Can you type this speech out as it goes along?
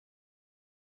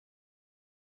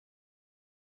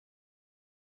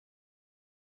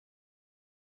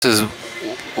This is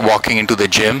walking into the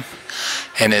gym,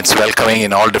 and it's welcoming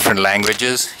in all different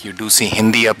languages. You do see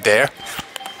Hindi up there,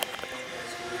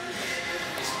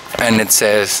 and it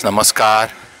says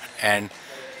Namaskar and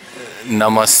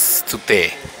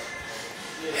Namastute,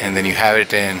 and then you have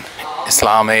it in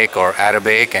Islamic or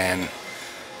Arabic and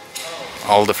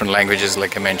all different languages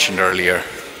like I mentioned earlier.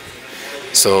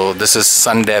 So this is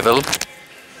Sun Devil,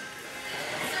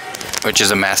 which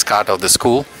is a mascot of the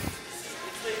school,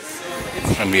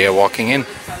 and we are walking in.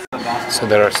 So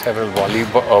there are several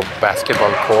volleyball or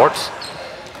basketball courts.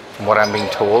 From what I'm being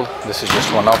told, this is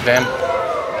just one of them,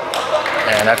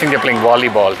 and I think they're playing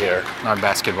volleyball here, not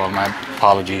basketball. My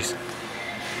apologies.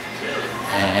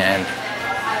 And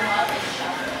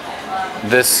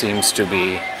this seems to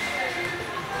be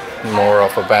more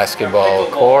of a basketball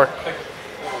court.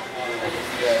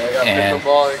 And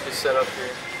ball you can set up here.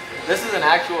 This is an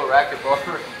actual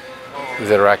racquetball.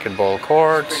 These are racquetball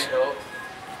courts.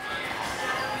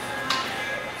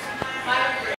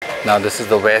 Now this is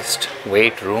the West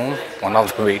weight room, one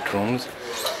of the weight rooms,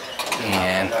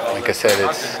 and like I said,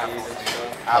 it's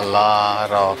a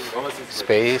lot of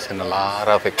space and a lot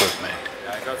of equipment.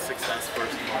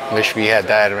 Wish we had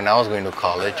that when I was going to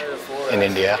college in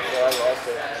India.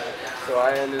 So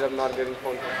I ended up not getting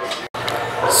phone.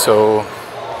 So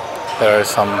there are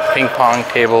some ping pong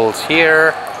tables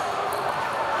here,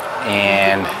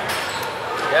 and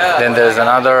then there's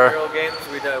another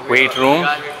weight room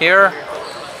here.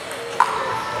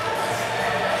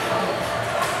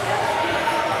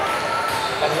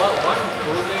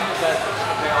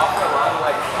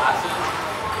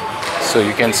 So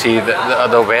you can see the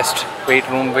other West weight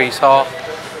room we saw,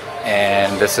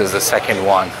 and this is the second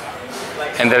one.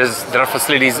 And there are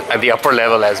facilities at the upper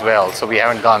level as well, so we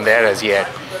haven't gone there as yet.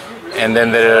 And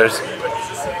then there's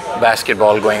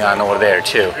basketball going on over there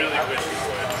too.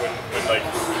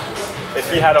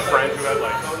 If you had a friend who had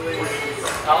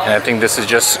and I think this is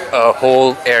just a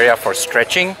whole area for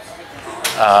stretching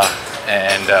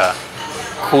and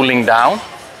cooling down.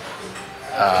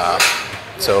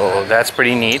 So that's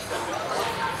pretty neat.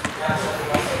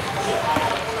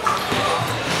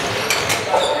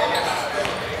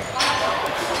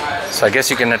 So I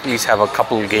guess you can at least have a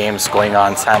couple games going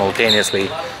on simultaneously.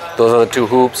 Those are the two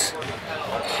hoops,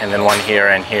 and then one here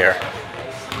and here.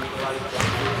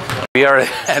 We are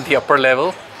at the upper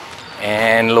level,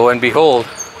 and lo and behold,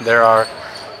 there are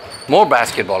more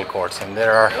basketball courts, and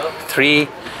there are 3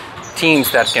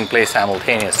 teams that can play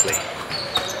simultaneously.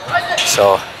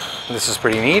 So this is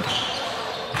pretty neat.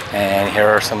 And here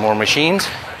are some more machines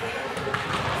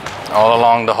all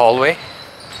along the hallway.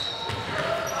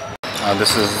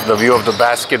 This is the view of the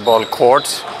basketball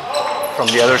courts from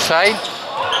the other side.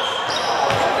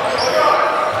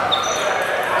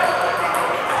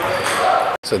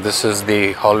 So this is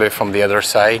the hallway from the other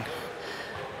side.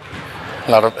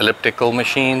 A lot of elliptical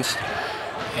machines.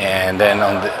 And then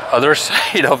on the other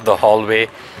side of the hallway,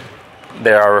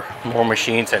 there are more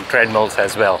machines and treadmills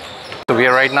as well. So we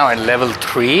are right now at level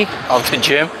 3 of the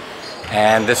gym,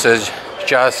 and this is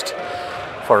just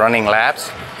for running laps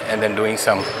and then doing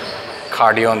some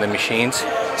cardio on the machines.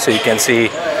 So you can see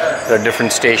there are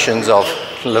different stations of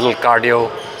little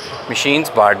cardio machines,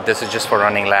 but this is just for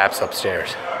running laps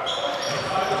upstairs.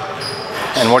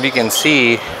 And what you can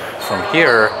see from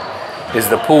here is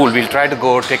the pool. We'll try to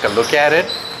go take a look at it.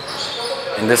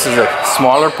 And this is a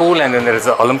smaller pool, and then there is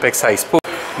an Olympic size pool.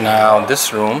 Now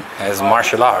this room has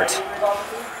martial arts,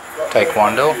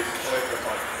 taekwondo.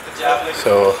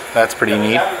 So that's pretty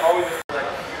neat.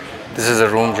 This is a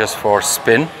room just for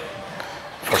spin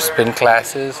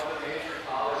classes.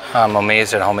 I'm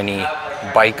amazed at how many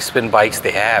spin bikes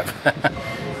they have.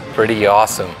 Pretty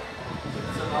awesome.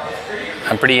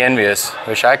 I'm pretty envious.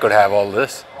 Wish I could have all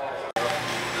this.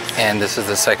 And this is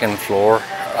the second floor.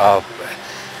 A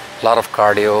lot of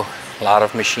cardio, a lot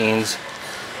of machines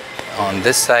on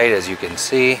this side, as you can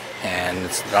see, and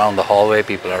it's down the hallway.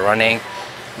 People are running.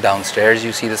 Downstairs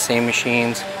you see the same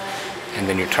machines, and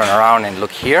then you turn around and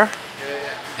look here,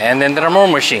 and then there are more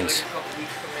machines.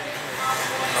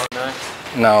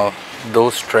 Now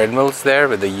those treadmills there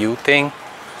with the U thing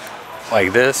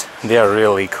like this, they are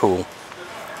really cool,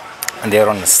 and they are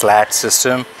on a slat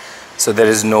system, so there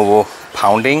is no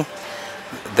pounding,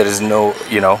 there is no,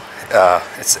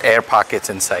 it's air pockets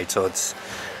inside, so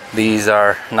these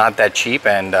are not that cheap,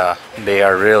 and they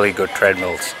are really good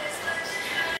treadmills.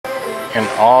 And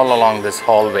all along this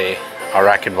hallway are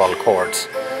racquetball courts,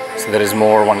 so there is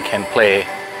more one can play,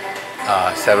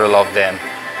 several of them.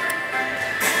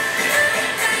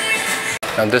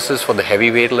 Now this is for the heavy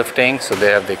weight lifting, so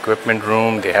they have the equipment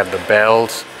room, they have the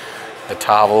belts, the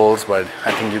towels, but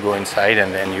I think you go inside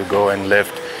and then you go and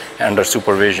lift under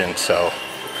supervision. So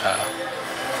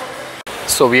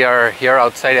we are here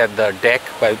outside at the deck,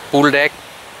 by pool deck.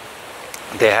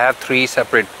 They have 3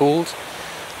 separate pools.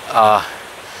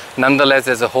 Nonetheless,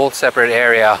 there's a whole separate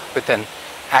area with an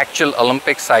actual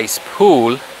Olympic size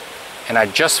pool, and I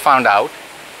just found out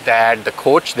that the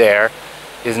coach there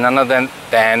is none other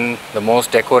than the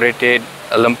most decorated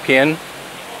Olympian,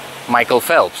 Michael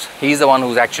Phelps. He's the one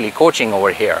who's actually coaching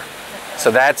over here.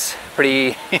 So that's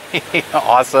pretty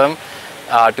awesome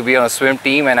to be on a swim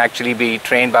team and actually be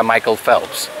trained by Michael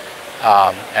Phelps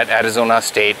at Arizona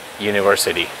State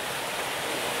University.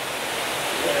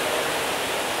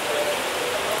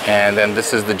 And then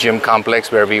this is the gym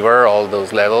complex where we were, all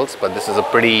those levels, but this is a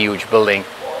pretty huge building.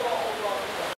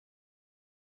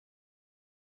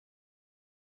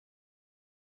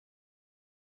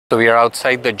 So we are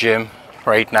outside the gym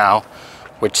right now,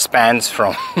 which spans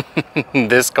from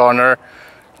this corner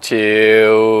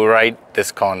to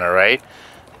this corner, right?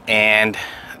 And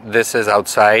this is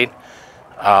outside.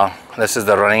 This is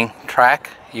the running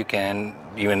track. You can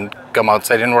even come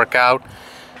outside and work out.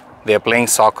 They are playing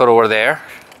soccer over there,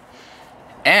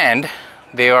 and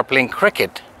they are playing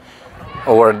cricket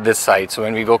over this side. So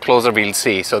when we go closer, we'll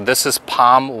see. So this is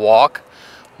Palm Walk,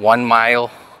 1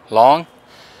 mile long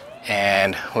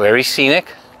and very scenic.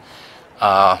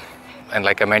 And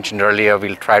like I mentioned earlier,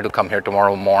 we'll try to come here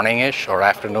tomorrow morning-ish or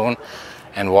afternoon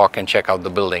and walk and check out the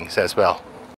buildings as well.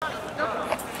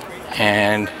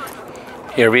 And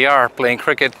here we are playing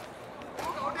cricket.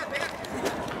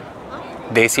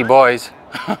 Desi boys.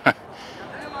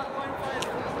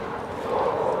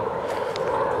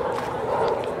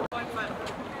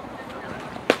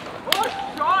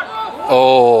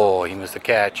 Oh, he missed the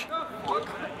catch.